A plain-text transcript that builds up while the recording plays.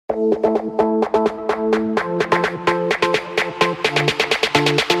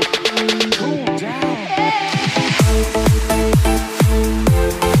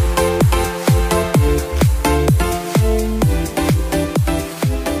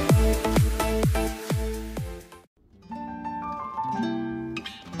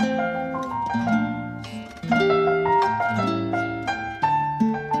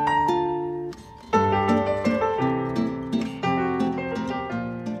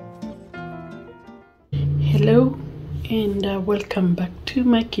Hello and welcome back to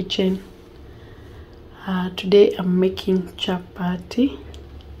my kitchen. Today I'm making chapati,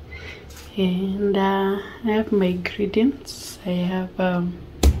 and I have my ingredients. I have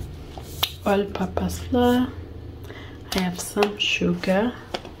all-purpose flour, I have some sugar,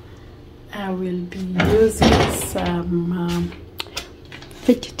 I will be using some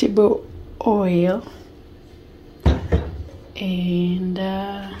vegetable oil, and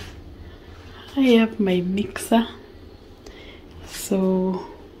I have my mixer. So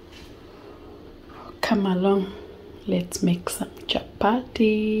come along, let's make some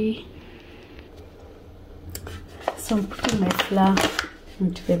chapati. So I'm putting my flour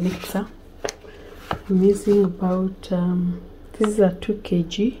into the mixer. I'm using about this is a 2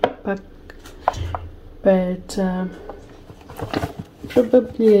 kg pack, but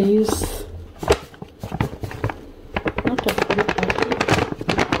probably I use not a full packet,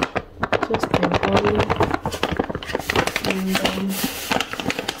 just a bowl, and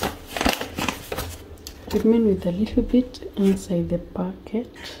remain with a little bit inside the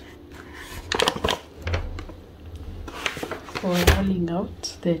packet for rolling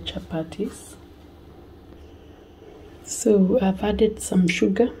out the chapatis. So I've added some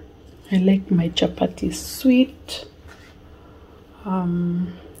sugar. I like my chapatis sweet.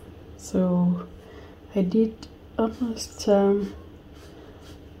 So I did almost half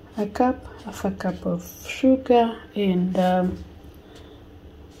a cup of sugar and a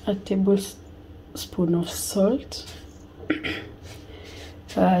tablespoon of salt,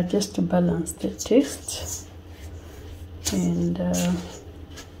 just to balance the taste. And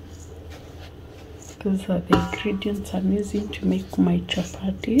those are the ingredients I'm using to make my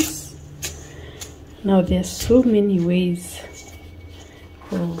chapatis. Now there's so many ways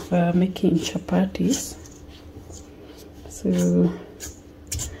of making chapatis, so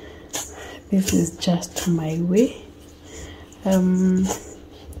this is just my way. I'm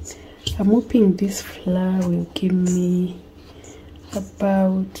hoping this flour will give me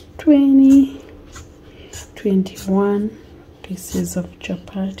about 21 pieces of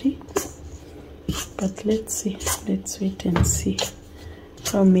chapati, but let's see, let's wait and see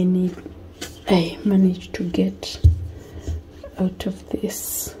how many I manage to get out of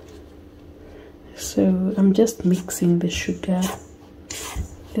this. So I'm just mixing the sugar,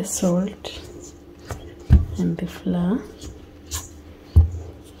 the salt and the flour.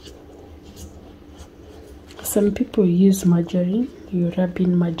 Some people use margarine. You rub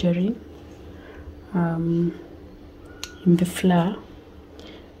in margarine in the flour,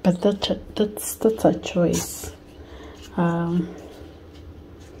 but that's a choice.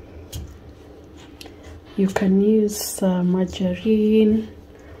 You can use margarine,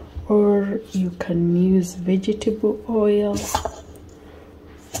 or you can use vegetable oil.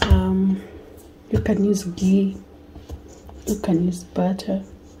 You can use ghee, you can use butter.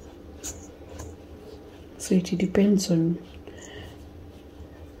 So it depends on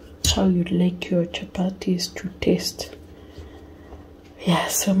how you like your chapatis to taste. Yeah,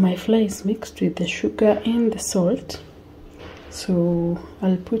 so my flour is mixed with the sugar and the salt. So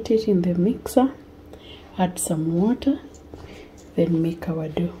I'll put it in the mixer, add some water, then make our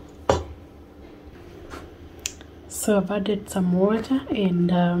dough. So I've added some water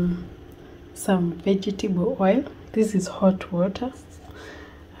and some vegetable oil. This is hot water.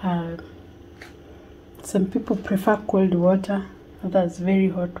 Some people prefer cold water, others very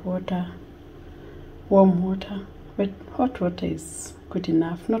hot water, warm water, but hot water is good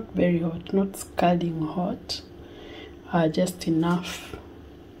enough. Not very hot, not scalding hot, just enough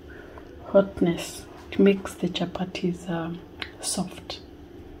hotness to make the chapatis soft.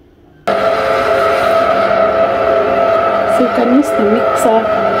 So you can use the mixer,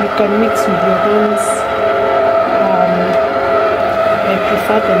 you can mix with your hands. I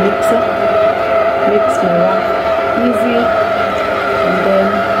prefer the mixer, makes my work easy. And then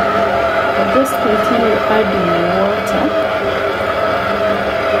I just continue adding water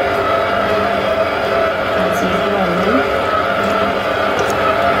as usual.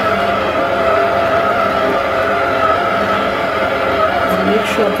 And make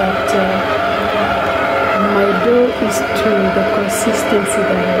sure that my dough is to the consistency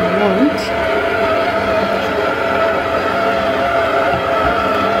that I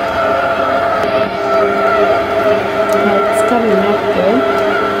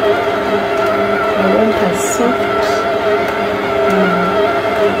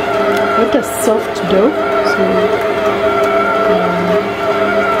soft dough, so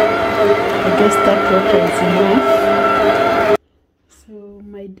I guess that water is enough. So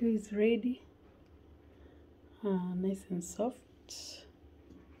my dough is ready, nice and soft.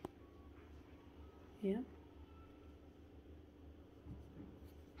 Yeah.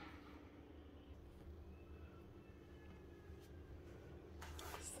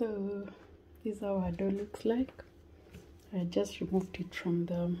 So this is how our dough looks like. I just removed it from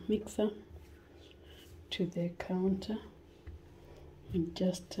the mixer to the counter and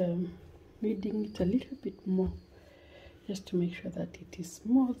just kneading it a little bit more just to make sure that it is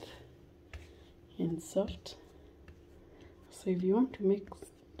smooth and soft. So if you want to make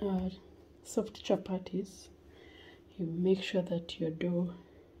soft chapatis, you make sure that your dough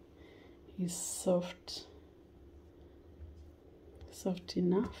is soft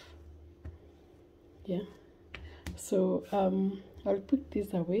enough. Yeah. So I'll put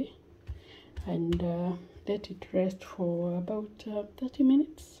this away and let it rest for about 30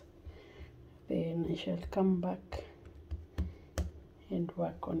 minutes. Then I shall come back and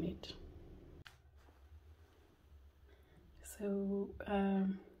work on it. So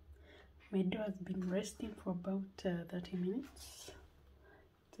my dough has been resting for about 30 minutes.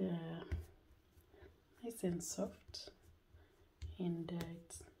 Nice and soft, and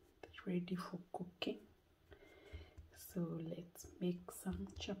it's ready for cooking. So let's make some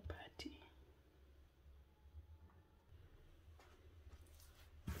chapati.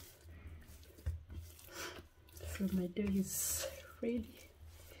 So my dough is ready.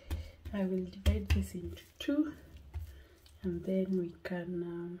 I will divide this into two, and then we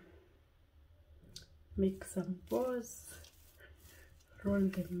can make some balls, roll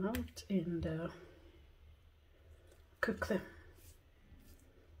them out, and cook them.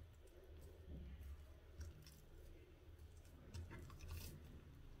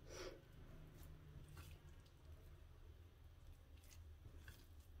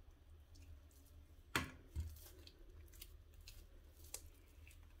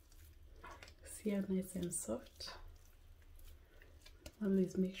 See how nice and soft.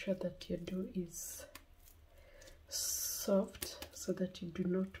 Always make sure that your dough is soft so that you do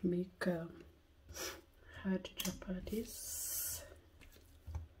not make hard chapatis.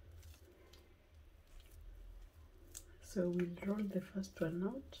 So we'll roll the first one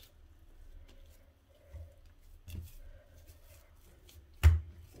out.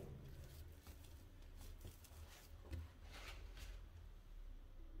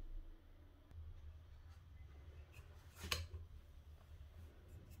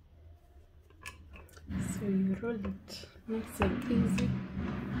 So you roll it nice and easy.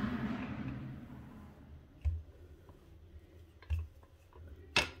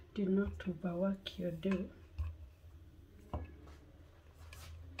 Do not overwork your dough.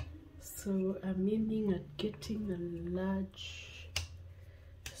 So I'm aiming at getting a large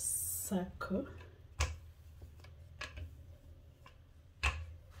circle.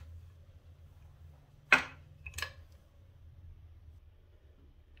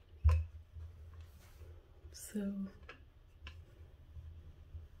 So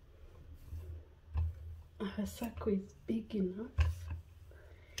our circle is big enough.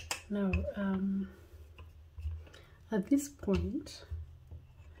 Now at this point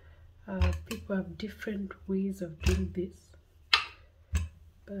people have different ways of doing this,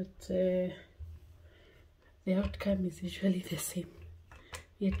 but the outcome is usually the same.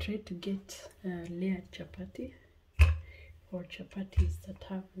 We try to get layered chapati, or chapatis that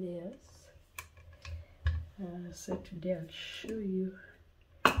have layers. So today I'll show you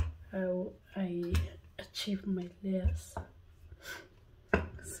how I achieve my layers.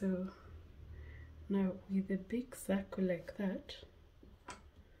 So now with a big circle like that,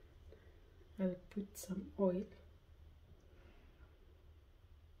 I'll put some oil.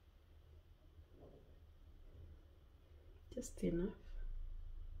 Just enough.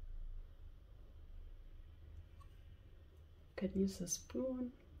 You can use a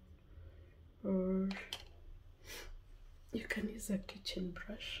spoon, or you can use a kitchen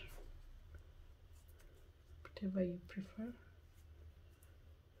brush, whatever you prefer.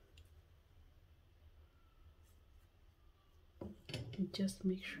 And just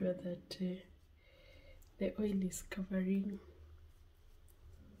make sure that the oil is covering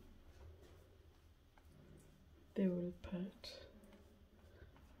the whole part.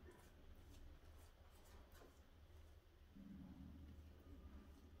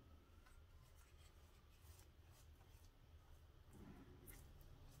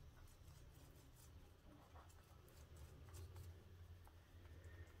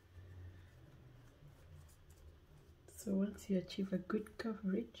 So once you achieve a good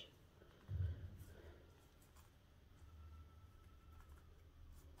coverage,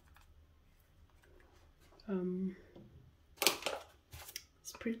 um,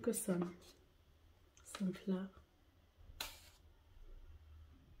 sprinkle some flour.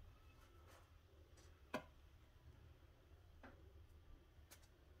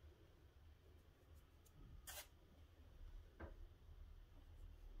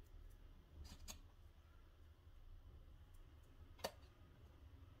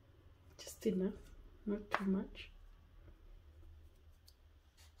 Just enough, not too much.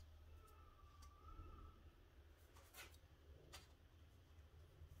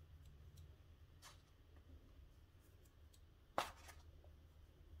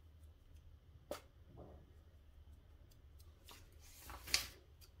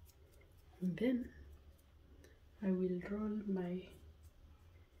 And then I will roll my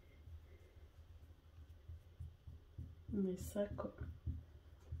circle.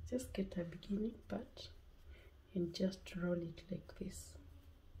 Just get a beginning part and just roll it like this.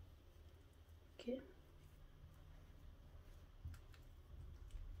 Okay.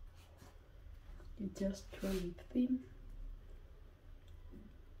 You just roll it thin.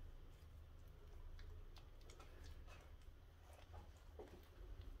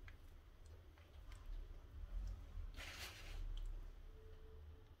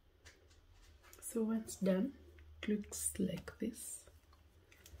 So once done, it looks like this.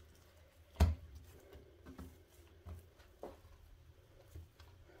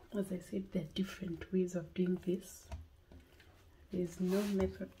 As I said, there are different ways of doing this. There is no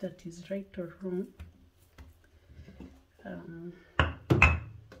method that is right or wrong.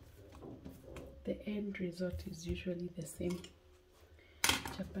 The end result is usually the same.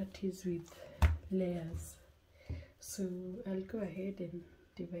 Chapatis with layers. So I'll go ahead and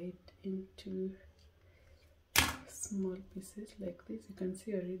divide into small pieces like this. You can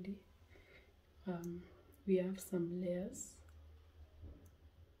see already we have some layers.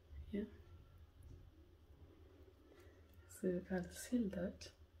 Yeah. So I'll seal that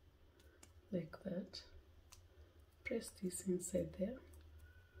like that. Press this inside there.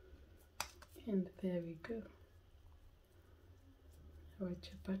 And there we go. Our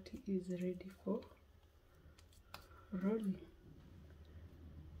chapati is ready for rolling.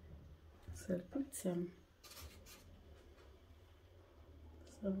 So I'll put some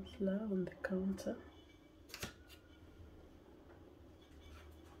flour on the counter.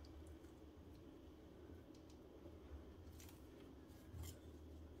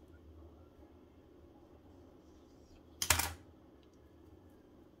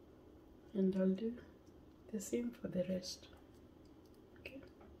 And I'll do the same for the rest. Okay,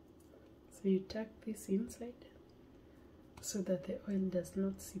 so you tuck this inside so that the oil does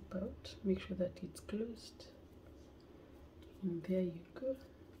not seep out. Make sure that it's closed, and there you go.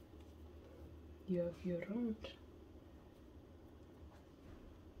 You have your round.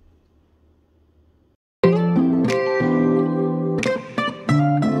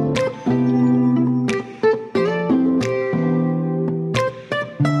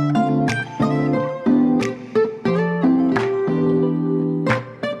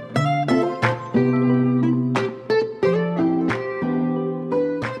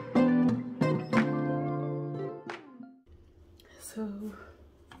 So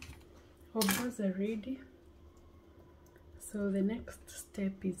our balls are ready. So the next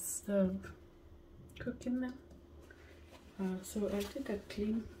step is cooking them. So I'll take a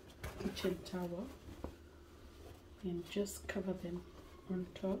clean kitchen towel and just cover them on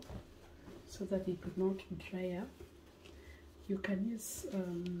top so that it will not dry up. You can use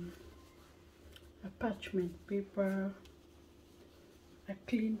a parchment paper, a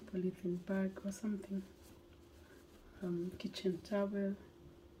clean polythene bag or something, kitchen towel,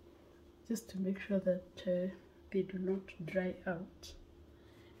 just to make sure that they do not dry out.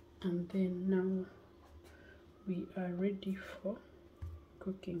 And then now we are ready for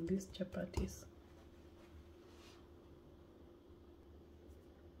cooking these chapatis.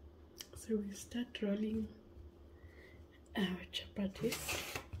 So we start rolling our chapatis.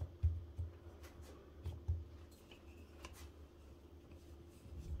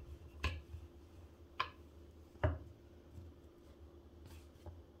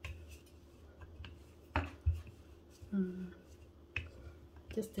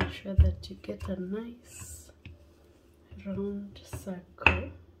 Just ensure that you get a nice round circle.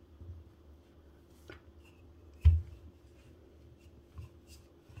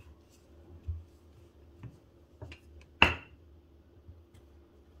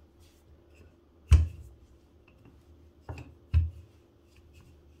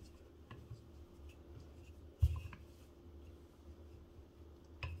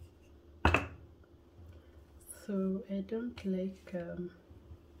 So I don't like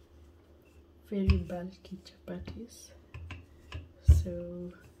very bulky chapatis,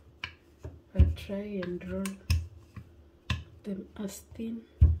 so I try and roll them as thin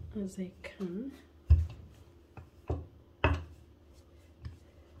as I can.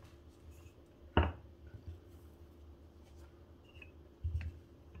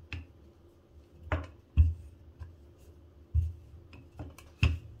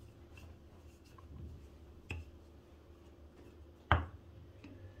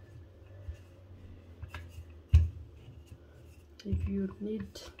 If you need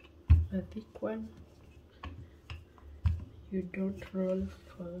a thick one, you don't roll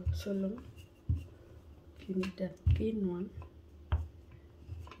for so long. If you need a thin one,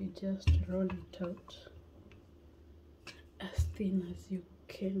 you just roll it out as thin as you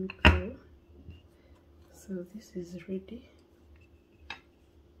can go. So this is ready.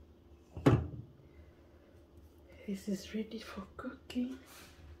 This is ready for cooking.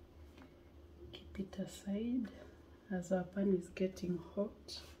 Keep it aside as our pan is getting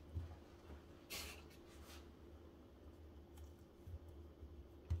hot.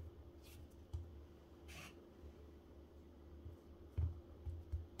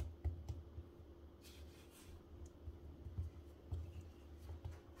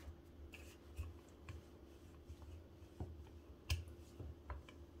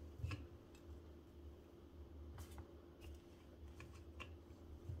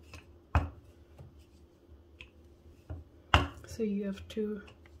 So you have to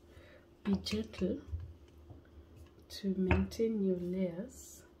be gentle to maintain your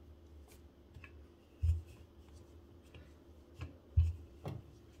layers.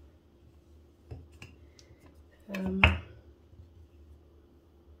 You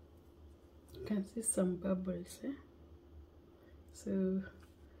can see some bubbles, so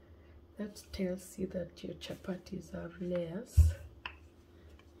that tells you that your chapatis have layers.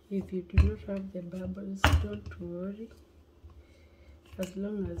 If you do not have the bubbles, don't worry. As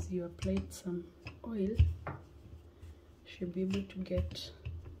long as you applied some oil, you should be able to get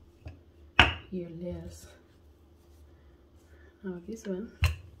your layers. Now this one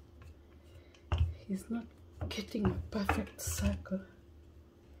is not getting a perfect circle,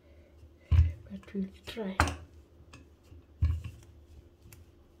 but we'll try.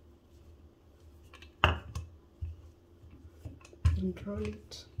 And roll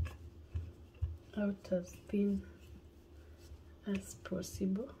it out as thin as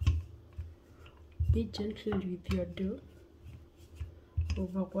possible. Be gentle with your dough.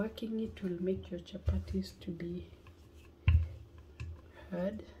 Overworking it will make your chapatis to be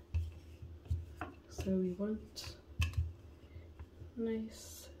hard. So we want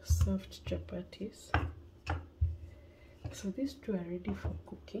nice soft chapatis. So these two are ready for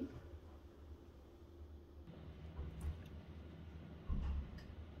cooking.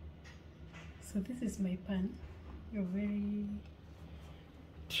 So this is my pan, a very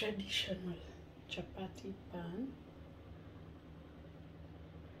traditional chapati pan.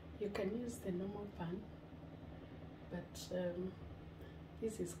 You can use the normal pan, but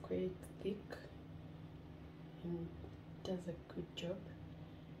this is quite thick and does a good job.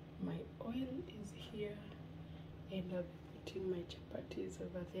 My oil is here, and I'll be putting my chapatis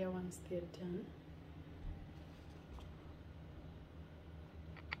over there once they're done.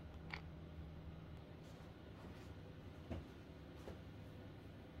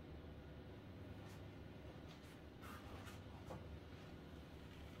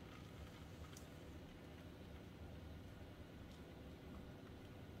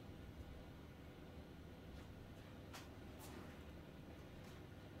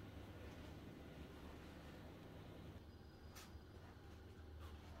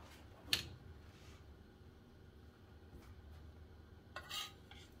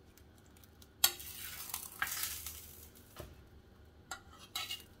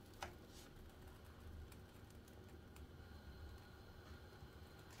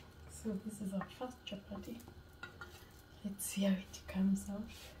 So this is our first chapati. Let's see how it comes out.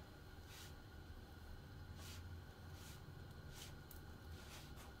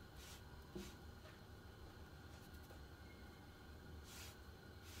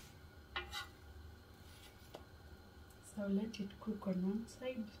 So I'll let it cook on one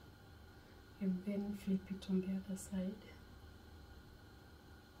side and then flip it on the other side.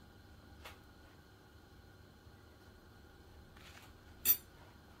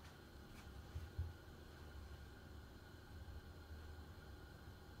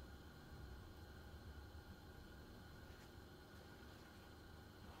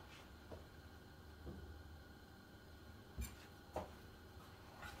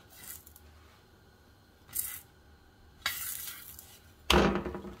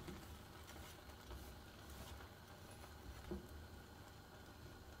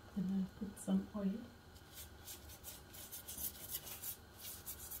 some oil.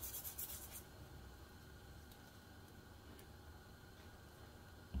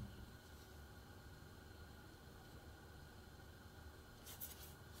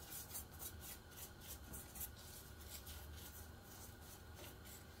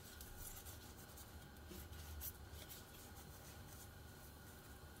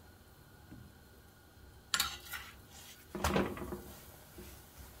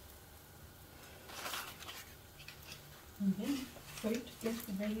 And then for it to get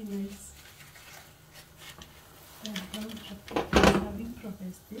a very nice brown chapati, I've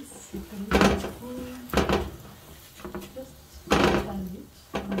improvised this. You can use a spoon, just turn it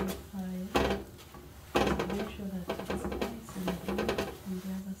on the fire. Make sure that it's nice and brown on the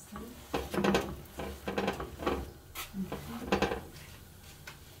other side. And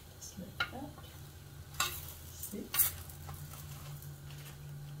just like that. See?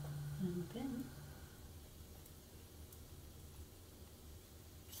 And then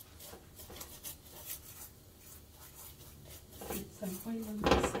some oil on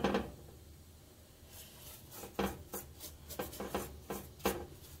this side.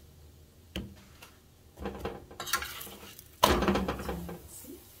 Let's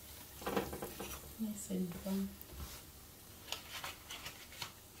see. Nice and brown.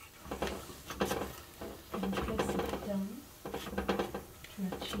 And press it down to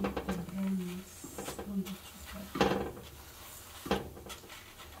achieve the brownness on the chapati.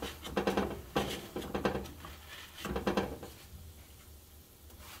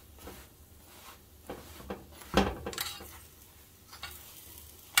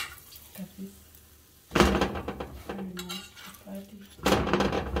 Very nice chapati,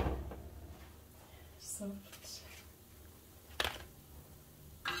 soft.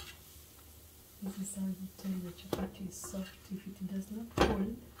 This is how you tell the chapati is soft. If it does not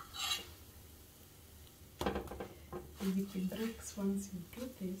hold, if it breaks once you do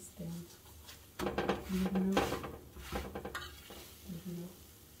this, then you know.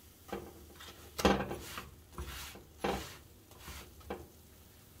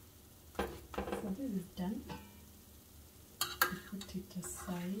 So this is done. You put it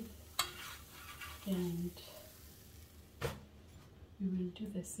aside, and we will do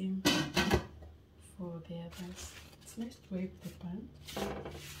the same for the others. It's nice to wipe the pan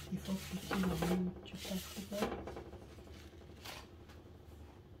before putting a new chapati there.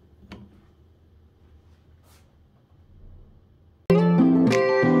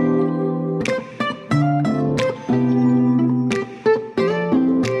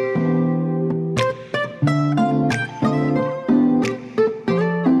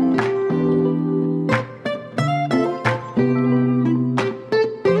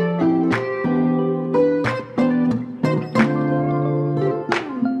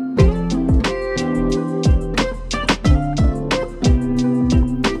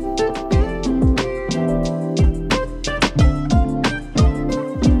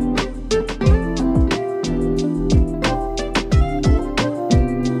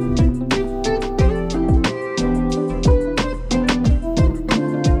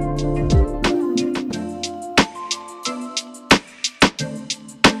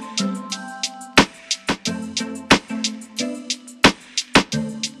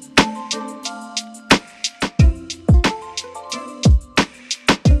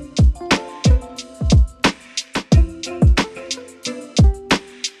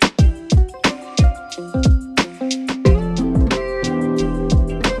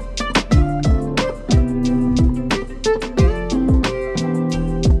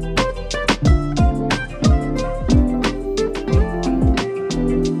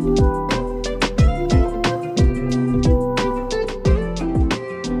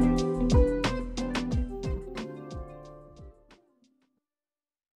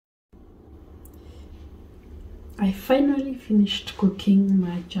 I finally finished cooking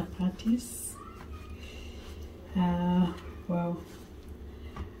my chapatis. Wow!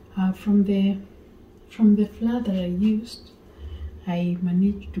 From the flour that I used, I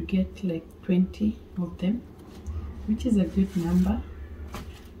managed to get like 20 of them, which is a good number.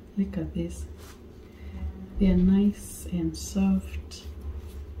 Look at this. They are nice and soft.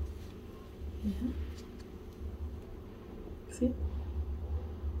 Yeah. See?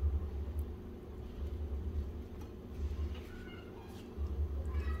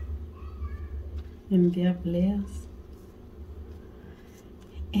 And they have layers,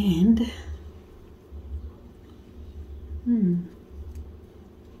 and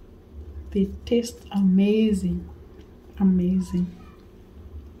they taste amazing.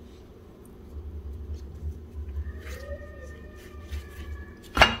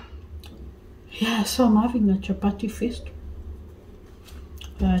 Yeah, so I'm having a chapati feast.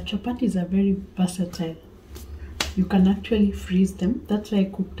 Chapatis are very versatile. You can actually freeze them. That's why I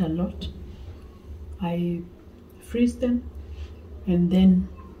cooked a lot. I freeze them and then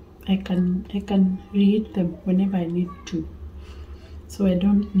I can reheat them whenever I need to. So I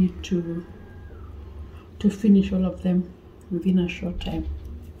don't need to finish all of them within a short time.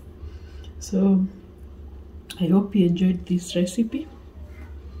 So I hope you enjoyed this recipe.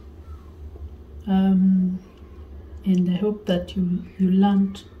 And I hope that you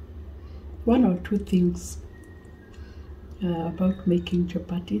learned one or two things about making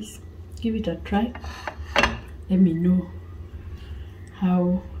chapatis. Give it a try. Let me know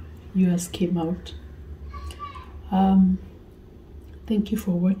how yours came out. Thank you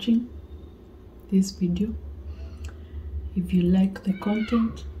for watching this video. If you like the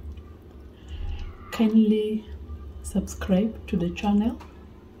content, kindly subscribe to the channel,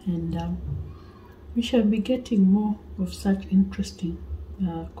 and we shall be getting more of such interesting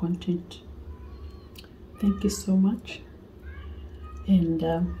content. Thank you so much, and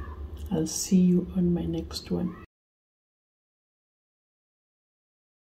I'll see you on my next one.